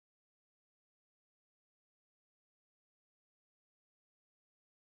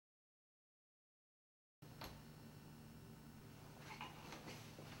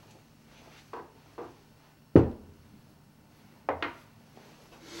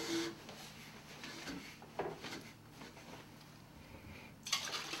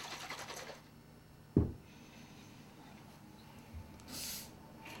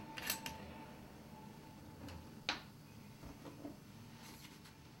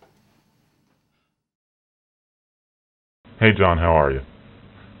Hey John, how are you?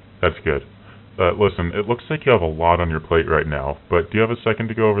 That's good. Listen, it looks like you have a lot on your plate right now, but do you have a second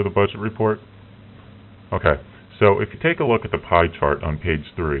to go over the budget report? Okay, so if you take a look at the pie chart on page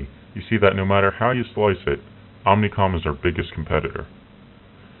 3, you see that no matter how you slice it, Omnicom is our biggest competitor.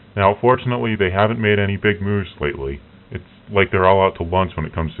 Now, fortunately, they haven't made any big moves lately. It's like they're all out to lunch when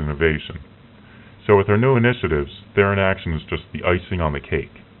it comes to innovation. So with their new initiatives, their inaction is just the icing on the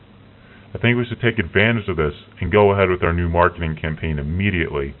cake. I think we should take advantage of this and go ahead with our new marketing campaign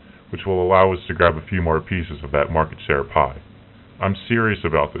immediately, which will allow us to grab a few more pieces of that market share pie. I'm serious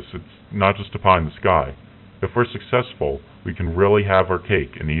about this. It's not just a pie in the sky. If we're successful, we can really have our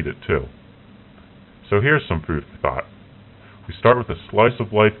cake and eat it too. So here's some food for thought. We start with a slice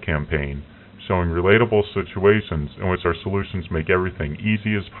of life campaign showing relatable situations in which our solutions make everything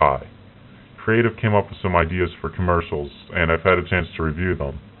easy as pie. Creative came up with some ideas for commercials, and I've had a chance to review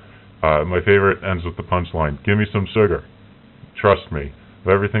them. My favorite ends with the punchline, "Give me some sugar." Trust me,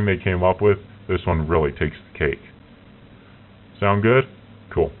 of everything they came up with, this one really takes the cake. Sound good?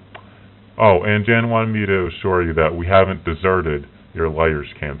 Cool. Oh, and Jan wanted me to assure you that we haven't deserted your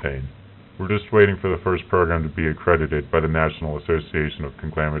Layers campaign. We're just waiting for the first program to be accredited by the National Association of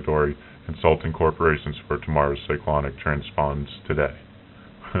Conclamatory Consulting Corporations for tomorrow's cyclonic transpondence today.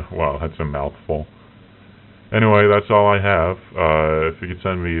 Wow, that's a mouthful. Anyway, that's all I have. If you could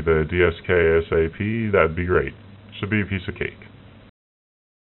send me the DSK ASAP, that'd be great. Should be a piece of cake.